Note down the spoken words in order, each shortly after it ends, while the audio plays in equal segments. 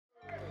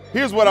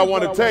Here's what I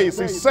want to tell you.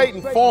 See,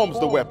 Satan forms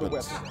the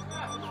weapons,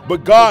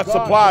 but God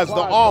supplies the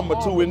armor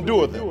to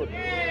endure them.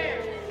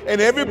 And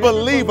every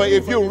believer,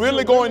 if you're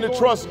really going to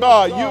trust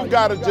God, you've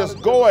got to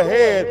just go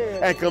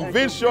ahead and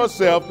convince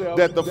yourself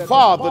that the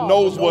Father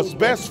knows what's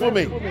best for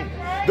me.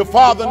 The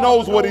Father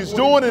knows what he's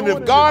doing, and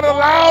if God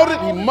allowed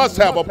it, he must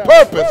have a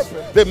purpose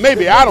that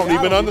maybe I don't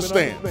even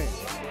understand.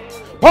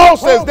 Paul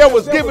says there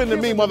was given to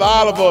me, Mother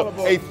Oliver,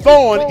 a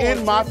thorn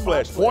in my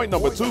flesh. Point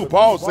number 2,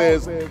 Paul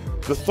says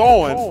the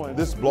thorn,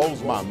 this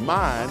blows my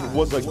mind,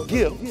 was a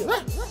gift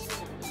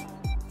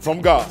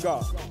from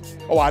God.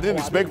 Oh, I didn't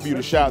expect for you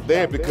to shout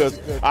there, because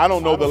I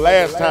don't know the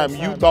last time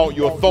you thought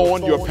your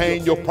thorn, your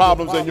pain, your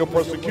problems, and your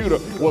persecutor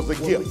was a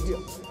gift.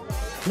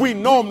 We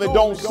normally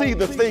don't see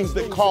the things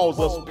that cause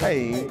us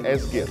pain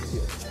as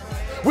gifts.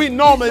 We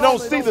normally don't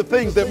see the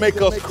things that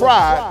make us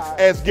cry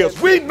as gifts.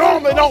 We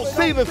normally don't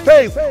see the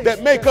things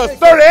that make us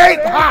 38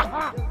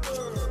 hot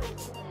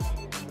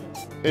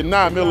and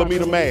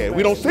 9mm mad.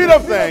 We don't see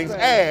those things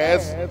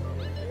as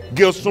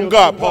gifts from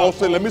God. Paul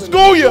said, let me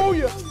school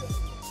you.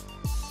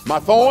 My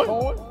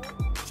thorn,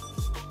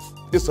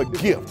 it's a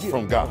gift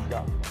from God.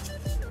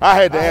 I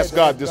had to ask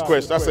God this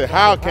question. I said,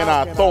 how can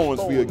our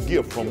thorns be a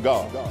gift from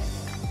God?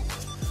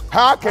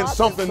 How can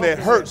something that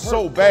hurts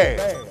so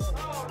bad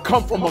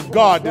come from a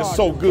God that's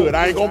so good?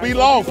 I ain't gonna be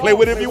long. Play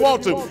with it if you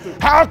want to.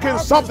 How can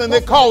something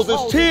that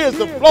causes tears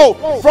to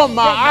flow from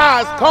my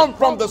eyes come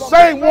from the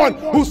same one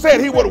who said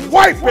he would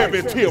wipe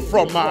every tear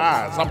from my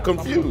eyes? I'm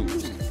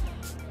confused.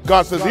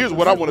 God says, here's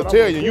what I want to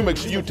tell you. You make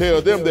sure you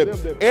tell them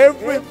that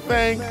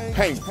everything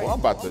painful, I'm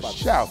about to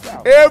shout,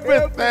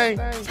 everything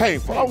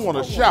painful, I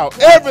want to shout,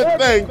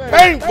 everything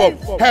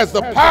painful has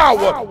the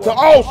power to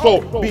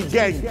also be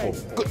gainful.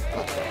 Good.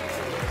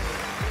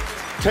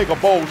 Take a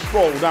bold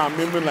stroll down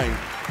memory lane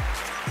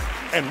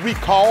and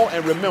recall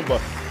and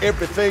remember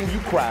everything you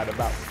cried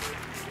about.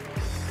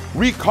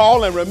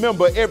 Recall and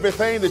remember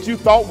everything that you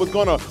thought was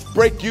going to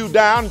break you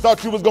down,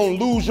 thought you was going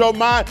to lose your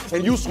mind,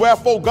 and you swear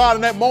for God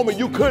in that moment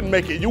you couldn't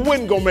make it, you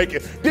wasn't going to make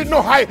it, didn't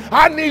know how.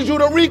 I need you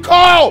to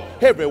recall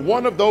every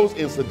one of those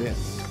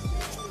incidents.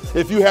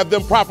 If you have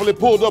them properly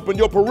pulled up in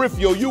your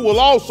peripheral, you will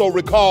also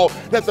recall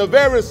that the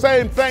very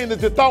same thing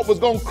that you thought was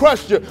going to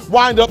crush you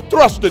wind up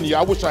thrusting you.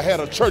 I wish I had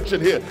a church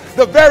in here.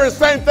 The very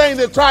same thing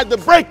that tried to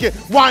break you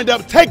wind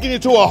up taking you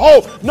to a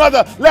whole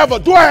nother level.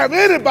 Do I have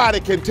anybody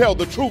can tell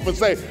the truth and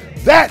say,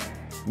 that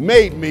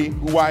made me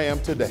who I am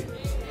today?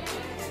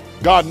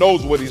 God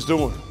knows what he's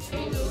doing.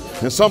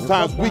 And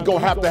sometimes we're going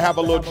to have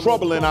a little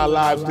trouble in our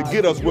lives to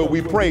get us where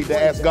we prayed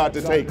to ask God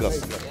to take us.